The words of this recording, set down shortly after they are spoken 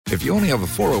If you only have a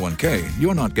 401k,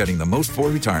 you're not getting the most for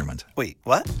retirement. Wait,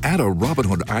 what? Add a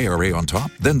Robinhood IRA on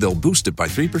top, then they'll boost it by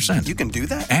 3%. You can do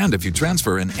that? And if you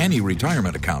transfer in any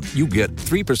retirement account, you get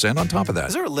 3% on top of that.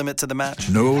 Is there a limit to the match?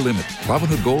 No limit.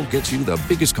 Robinhood Gold gets you the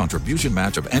biggest contribution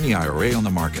match of any IRA on the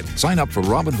market. Sign up for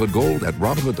Robinhood Gold at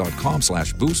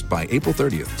Robinhood.com/boost by April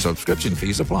 30th. Subscription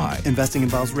fees apply. Investing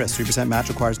involves risk. 3% match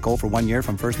requires gold for 1 year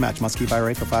from first match. Must keep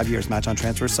IRA for 5 years. Match on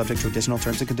transfers subject to additional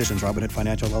terms and conditions. Robinhood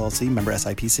Financial LLC, member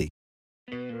SIPC.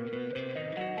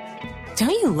 Don't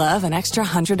you love an extra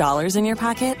 $100 in your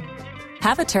pocket?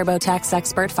 Have a TurboTax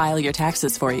expert file your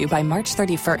taxes for you by March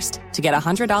 31st to get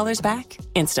 $100 back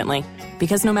instantly.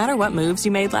 Because no matter what moves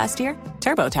you made last year,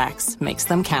 TurboTax makes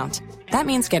them count. That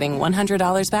means getting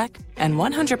 $100 back and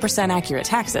 100% accurate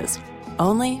taxes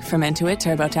only from Intuit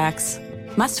TurboTax.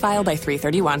 Must file by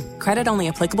 3/31. Credit only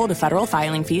applicable to federal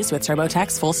filing fees with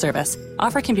TurboTax full service.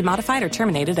 Offer can be modified or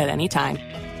terminated at any time.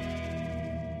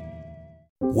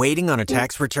 Waiting on a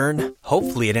tax return?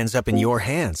 Hopefully it ends up in your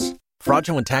hands.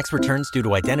 Fraudulent tax returns due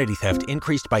to identity theft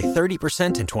increased by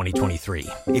 30% in 2023.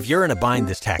 If you're in a bind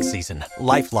this tax season,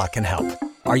 LifeLock can help.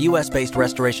 Our U.S.-based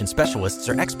restoration specialists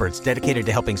are experts dedicated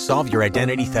to helping solve your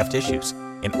identity theft issues.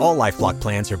 And all LifeLock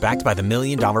plans are backed by the $1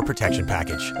 Million Protection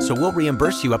Package. So we'll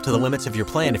reimburse you up to the limits of your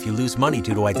plan if you lose money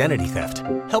due to identity theft.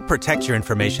 Help protect your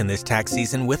information this tax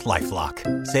season with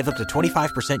LifeLock. Save up to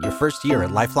 25% your first year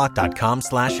at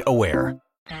LifeLock.com/aware.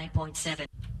 9.7.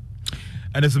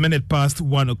 And it's a minute past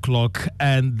 1 o'clock,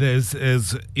 and this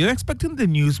is, you're expecting the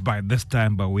news by this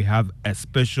time, but we have a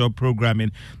special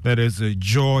programming that is a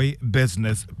Joy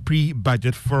Business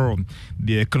Pre-Budget Forum,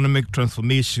 the economic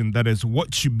transformation, that is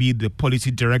what should be the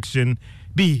policy direction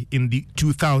be in the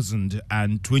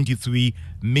 2023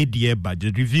 mid-year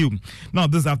budget review. Now,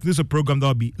 this is a program that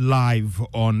will be live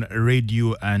on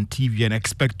radio and TV, and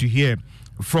expect to hear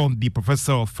from the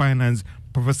Professor of Finance,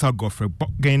 Professor Godfrey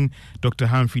Bogin, Dr.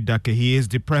 Humphrey Dake. He is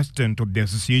the president of the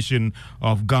Association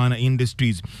of Ghana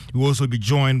Industries. He will also be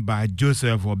joined by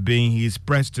Joseph Obeng. He is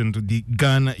president of the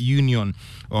Ghana Union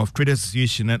of Trade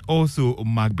Association, and also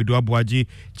Mark Bedu-Abuaji,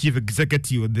 chief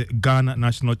executive of the Ghana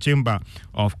National Chamber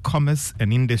of Commerce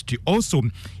and Industry. Also,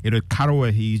 Edo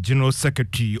Karowe, he is general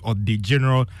secretary of the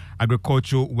General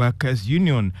Agricultural Workers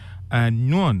Union. And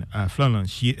Nguyen Flannan,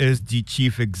 she is the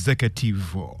chief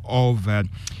executive of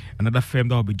another firm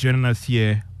that will be joining us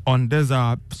here on this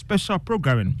special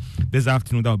programming this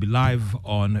afternoon that will be live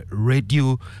on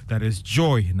radio, that is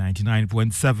Joy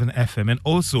 99.7 FM, and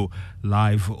also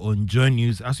live on Joy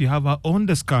News, as we have our own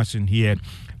discussion here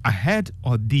ahead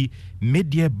of the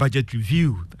mid-year budget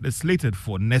review that is slated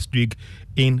for next week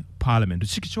in Parliament. We'll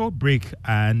take a short break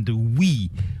and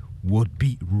we would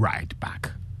be right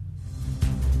back.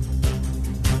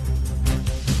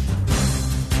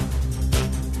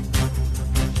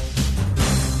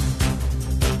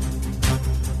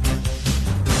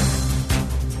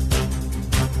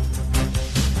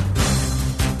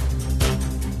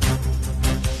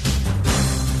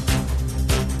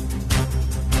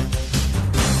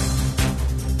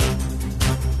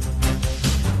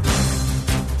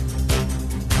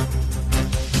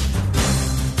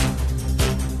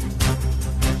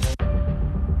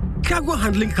 Cargo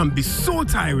handling can be so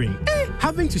tiring.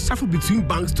 Having to shuffle between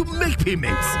banks to make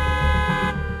payments.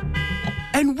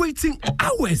 And waiting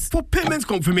hours for payment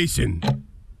confirmation.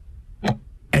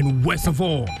 And worst of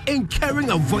all, incurring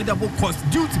avoidable costs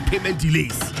due to payment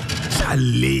delays.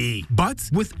 Chalet. But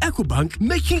with EcoBank,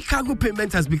 making cargo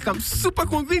payment has become super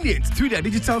convenient through their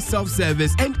digital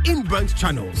self-service and in-branch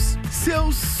channels.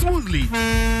 Sail smoothly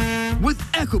with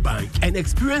EcoBank and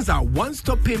experience our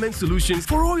one-stop payment solutions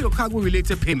for all your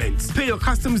cargo-related payments. Pay your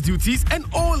customs duties and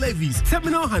all levies,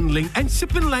 terminal handling and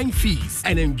shipping line fees,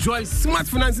 and enjoy smart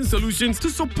financing solutions to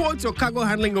support your cargo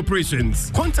handling operations.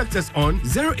 Contact us on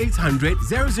 0800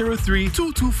 003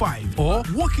 225 or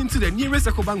walk into the nearest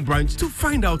EcoBank branch to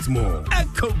find out more.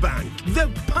 EcoBank, the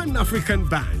Pan-African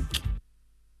Bank.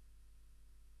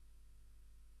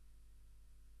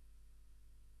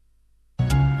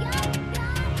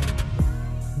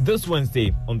 This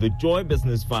Wednesday on the Joy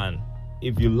Business Van,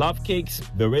 if you love cakes,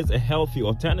 there is a healthy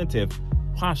alternative,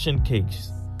 Passion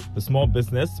Cakes. The small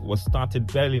business was started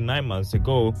barely 9 months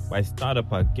ago by startup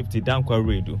Gifty Dankwa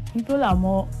Redu. People are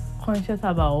more conscious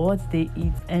about what they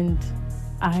eat, and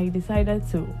I decided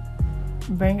to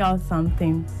bring out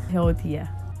something healthier.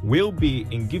 We'll be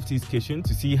in Gifty's kitchen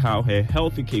to see how her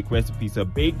healthy cake recipes are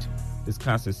baked,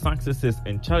 discuss her successes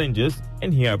and challenges,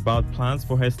 and hear about plans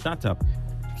for her startup.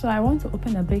 So I want to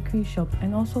open a bakery shop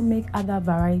and also make other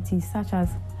varieties such as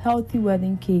healthy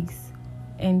wedding cakes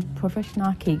and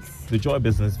professional cakes. The Joy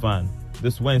Business Van,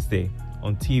 this Wednesday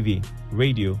on TV,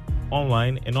 radio,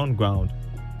 online and on ground.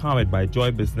 Powered by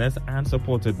Joy Business and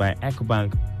supported by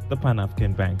EcoBank, the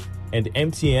Pan-African Bank. And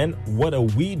MTN, what are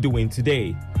we doing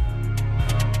today?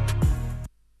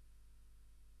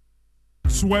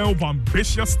 12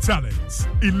 ambitious talents,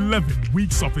 11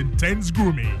 weeks of intense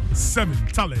grooming. 7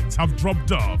 talents have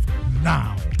dropped off.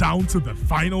 Now, down to the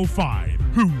final 5.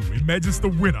 Who emerges the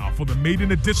winner for the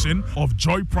maiden edition of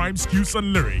Joy Prime's Cues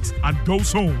and Lyrics and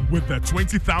goes home with the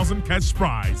 20,000 cash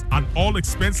prize, an all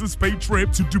expenses paid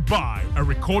trip to Dubai, a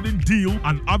recording deal,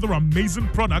 and other amazing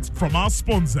products from our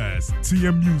sponsors: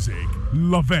 TM Music,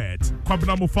 Lovette,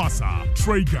 Kwabena Mufasa,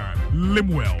 Traeger,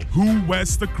 Limwell. Who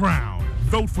wears the crown?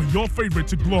 Vote for your favorite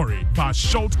to glory via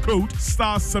short code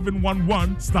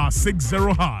 *711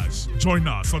 *60#. Join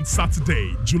us on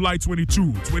Saturday, July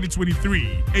 22,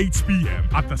 2023, 8 p.m.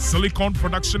 at the Silicon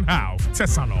Production House,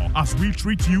 Tesano, as we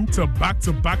treat you to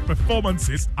back-to-back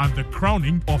performances and the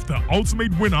crowning of the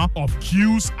ultimate winner of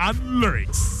Cues and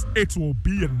Lyrics. It will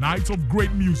be a night of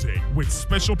great music with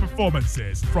special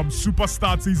performances from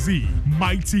Superstar TZ,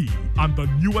 Mighty, and the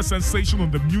newest sensation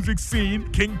on the music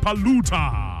scene, King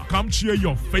Paluta. Come cheer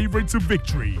your favorite to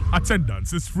victory.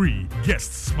 Attendance is free.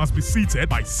 Guests must be seated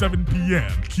by 7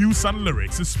 p.m. Cues and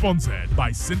Lyrics is sponsored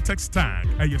by Syntex Tank,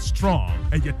 Aya Strong,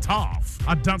 Aya Tough,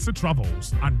 Adansi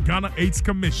Travels, and Ghana AIDS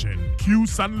Commission.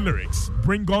 Cues and Lyrics.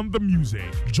 Bring on the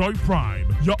music. Joy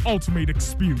Prime, your ultimate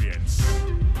experience.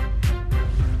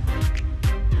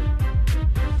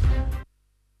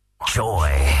 Joy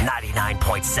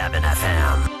 99.7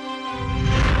 FM.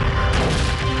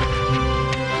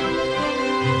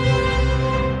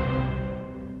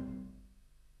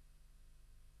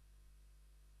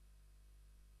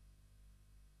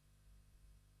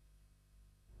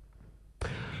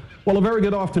 Well, a very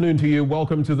good afternoon to you.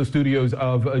 Welcome to the studios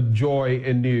of Joy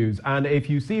News. And if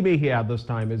you see me here at this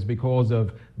time, it's because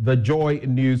of the Joy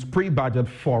News pre-budget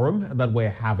forum that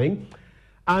we're having.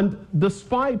 And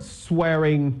despite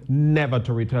swearing never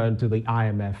to return to the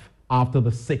IMF after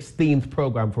the 16th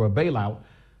program for a bailout,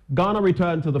 Ghana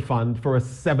returned to the fund for a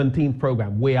 17th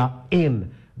program. We are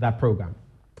in that program.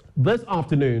 This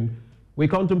afternoon, we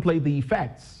contemplate the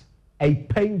effects, a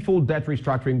painful debt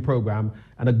restructuring program,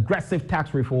 and aggressive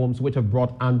tax reforms which have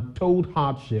brought untold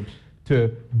hardships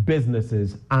to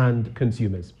businesses and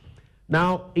consumers.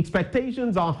 Now,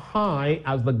 expectations are high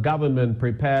as the government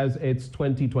prepares its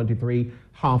 2023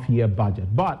 half-year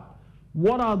budget. But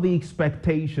what are the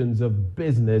expectations of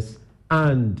business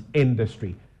and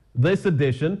industry? This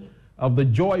edition of the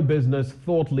Joy Business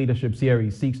Thought Leadership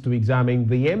Series seeks to examine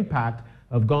the impact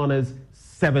of Ghana's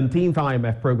 17th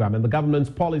IMF program and the government's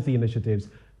policy initiatives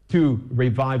to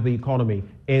revive the economy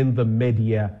in the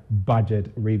mid-year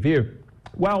budget review.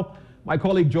 Well, my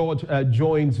colleague George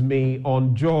joins me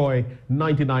on Joy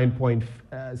 99.7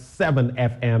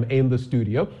 FM in the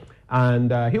studio,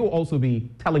 and he will also be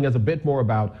telling us a bit more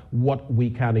about what we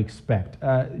can expect.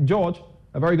 George,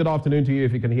 a very good afternoon to you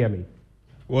if you can hear me.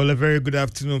 Well, a very good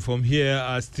afternoon from here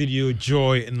at Studio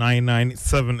Joy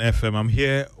 997 FM. I'm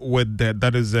here with,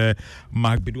 that is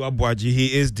Mark Biduabuaji.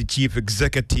 He is the Chief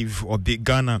Executive of the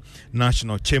Ghana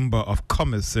National Chamber of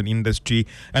Commerce and Industry.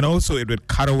 And also Edward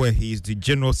Karowe, he is the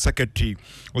General Secretary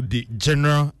of the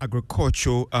General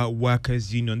Agricultural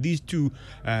Workers Union. These two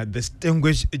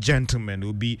distinguished gentlemen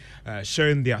will be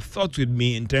sharing their thoughts with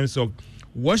me in terms of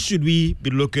what should we be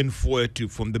looking forward to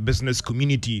from the business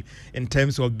community in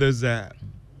terms of this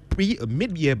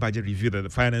mid-year budget review that the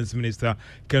Finance Minister,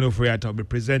 Ken Ofori-Atta, will be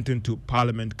presenting to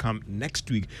Parliament come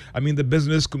next week. I mean, the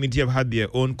business community have had their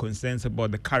own concerns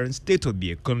about the current state of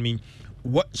the economy,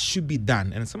 what should be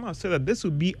done. And some have said that this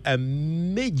will be a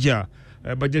major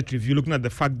budget review, looking at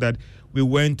the fact that we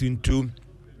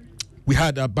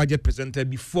had a budget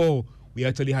presented before we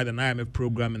actually had an IMF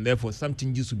program, and therefore some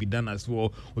changes will be done as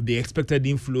well. With the expected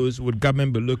inflows, would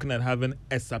government be looking at having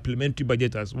a supplementary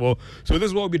budget as well? So this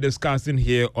is what we'll be discussing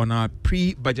here on our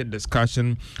pre-budget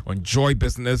discussion on Joy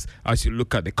Business as you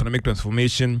look at economic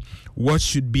transformation. What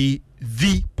should be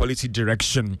the policy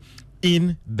direction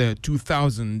in the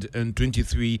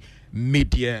 2023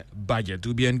 mid-year budget?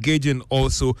 We'll be engaging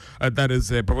also, that is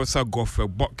Professor Godfrey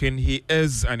Botkin. He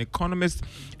is an economist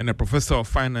and a professor of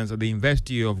finance at the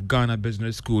University of Ghana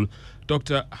Business School.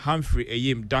 Dr. Humphrey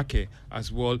Eyim Dake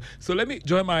as well. So let me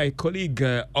join my colleague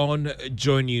on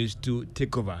Joy News to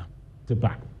take over.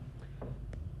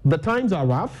 The times are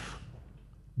rough,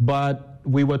 but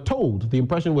we were told, the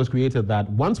impression was created that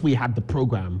once we had the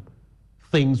program,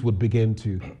 things would begin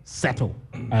to settle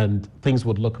and things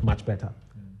would look much better.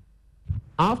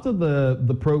 After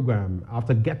the program,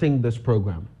 after getting this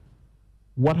program,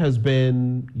 what has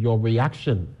been your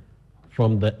reaction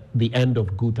from the end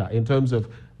of Guta in terms of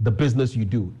the business you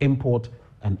do, import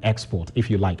and export, if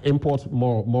you like. Import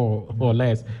more or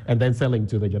less, and then selling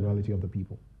to the generality of the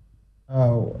people.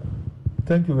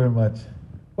 Thank you very much.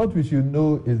 What we should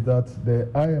know is that the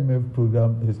IMF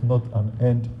program is not an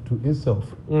end to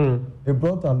itself. It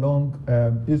brought along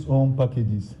its own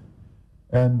packages.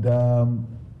 And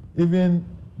even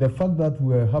the fact that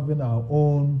we're having our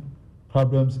own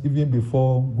problems even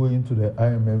before going to the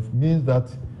IMF means that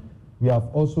we have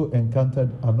also encountered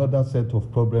another set of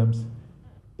problems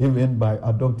even by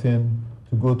adopting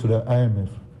to go to the IMF.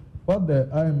 What the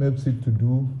IMF seeks to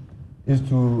do is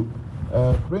to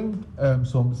bring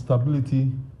some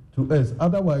stability to us.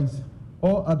 Otherwise,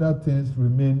 all other things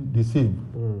remain the same.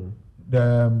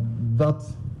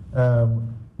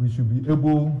 We should be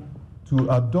able to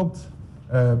adopt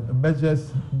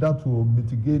measures that will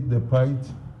mitigate the plight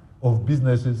of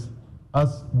businesses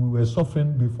as we were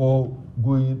suffering before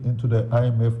going into the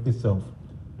IMF itself.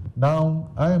 Now,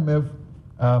 IMF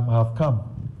have come.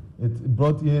 It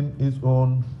brought in its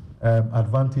own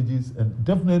advantages, and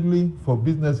definitely for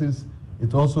businesses,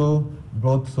 it also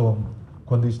brought some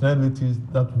conditionalities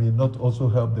that may not also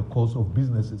help the cause of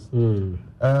businesses.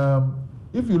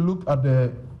 If you look at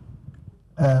the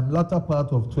latter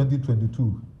part of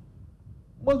 2022,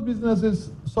 most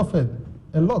businesses suffered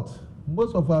a lot.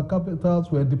 Most of our capitals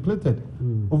were depleted,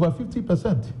 over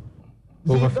 50%.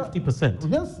 Over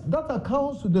 50%? Yes, that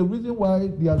accounts to the reason why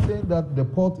they are saying that the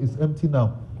port is empty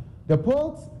now. The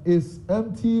port is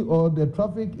empty, or the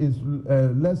traffic is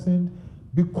lessened,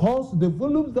 because the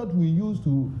volumes that we used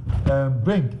to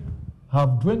bring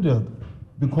have dwindled,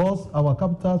 because our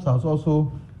capitals has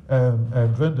also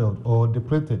dwindled or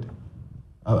depleted,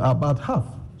 about half.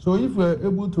 So if we're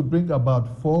able to bring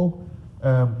about 4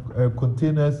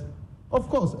 containers, of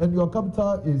course, and your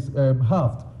capital is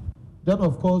halved, then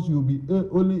of course you'll be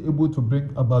only able to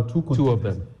bring about 2 containers. 2 of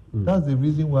them. That's the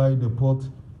reason why the port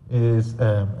is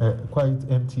quite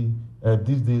empty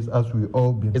these days, as we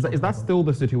all been. Is that still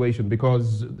the situation?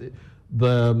 Because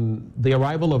the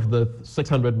arrival of the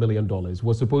 $600 million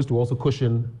was supposed to also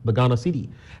cushion the Ghana cedi.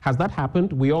 Has that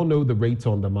happened? We all know the rates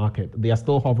on the market. They are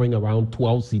still hovering around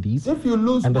 12 cedis. If you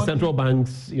lose and money, the central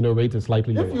bank's rate is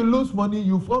slightly lower. If you lose money,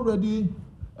 you've already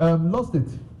lost it.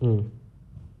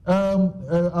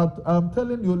 I'm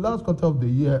telling you, last quarter of the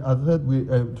year, I said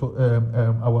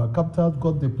our capitals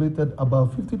got depleted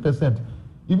about 50%.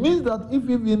 It means that if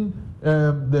even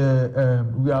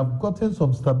we have gotten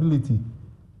some stability,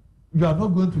 you are not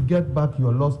going to get back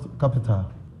your lost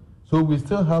capital. So we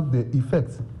still have the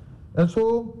effects. And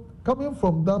so coming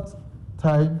from that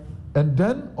time, and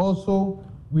then also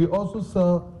we also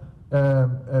saw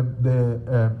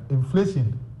the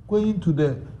inflation going to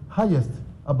the highest,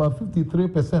 about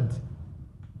 53%.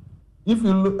 If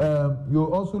you look, you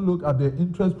also look at the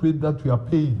interest rate that we are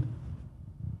paying.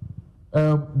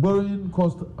 Borrowing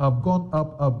costs have gone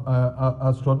up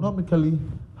astronomically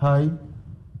high,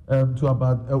 to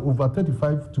about over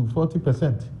 35 to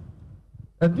 40%.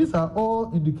 And these are all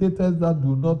indicators that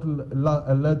do not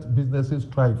let businesses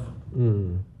thrive.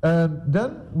 And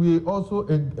then we also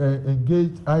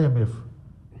engaged IMF.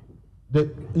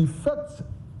 The effects,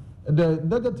 the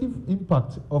negative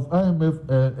impact of IMF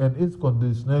and its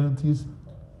conditionalities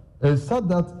is such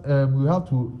that we have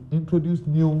to introduce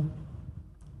new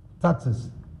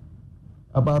taxes.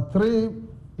 About 3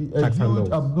 huge,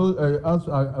 as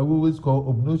I always call,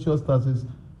 obnoxious taxes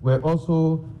were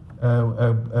also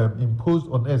imposed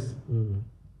on us.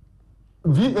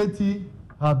 VAT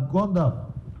had gone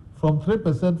up from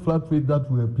 3% flat rate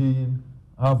that we were paying,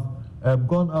 have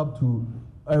gone up to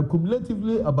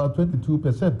cumulatively about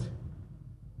 22%.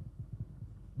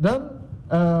 Then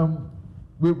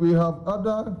we have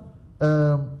other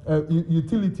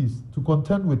utilities to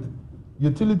contend with.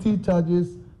 Utility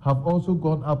charges have also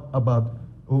gone up about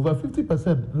over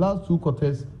 50%. Last 2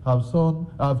 quarters have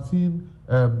seen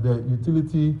the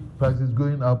utility prices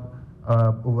going up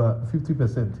over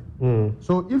 50%.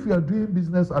 So if you are doing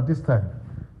business at this time,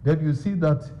 then you see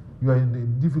that you are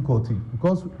in difficulty,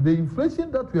 because the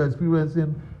inflation that we are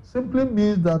experiencing simply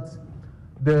means that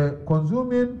the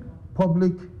consuming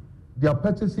public, their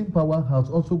purchasing power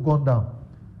has also gone down,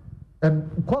 and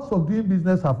costs of doing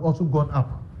business have also gone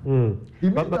up. It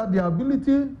means that the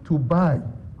ability to buy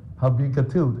have been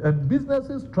curtailed, and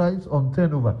businesses thrive on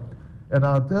turnover, and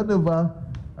our turnover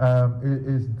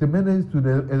is diminished to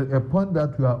a point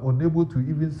that you are unable to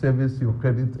even service your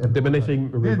credit. And diminishing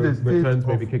returns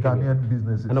may be kicking in.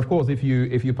 Businesses. And of course, if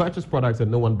you purchase products and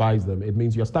no one buys them, it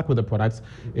means you're stuck with the products.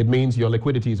 It means your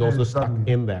liquidity is also stuck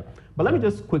in there. But let me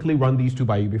just quickly run these 2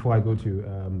 by you before I go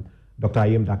to Dr.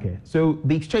 Ayim Dake. So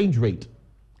the exchange rate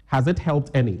Has it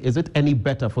helped any? Is it any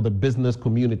better for the business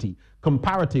community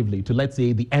comparatively to, let's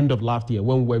say, the end of last year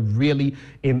when we're really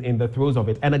in the throes of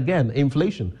it? And again,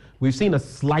 inflation. We've seen a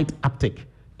slight uptick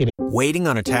in it. Waiting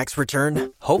on a tax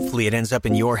return? Hopefully it ends up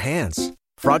in your hands.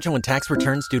 Fraudulent tax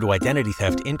returns due to identity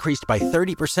theft increased by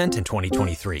 30% in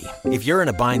 2023. If you're in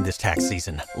a bind this tax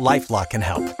season, LifeLock can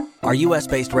help. Our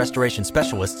U.S.-based restoration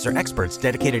specialists are experts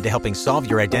dedicated to helping solve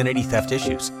your identity theft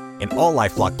issues. And all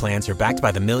LifeLock plans are backed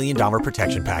by the $1 Million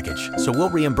Protection Package. So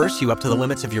we'll reimburse you up to the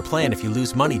limits of your plan if you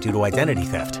lose money due to identity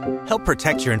theft. Help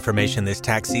protect your information this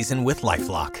tax season with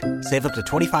LifeLock. Save up to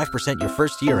 25% your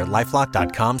first year at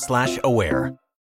LifeLock.com/aware.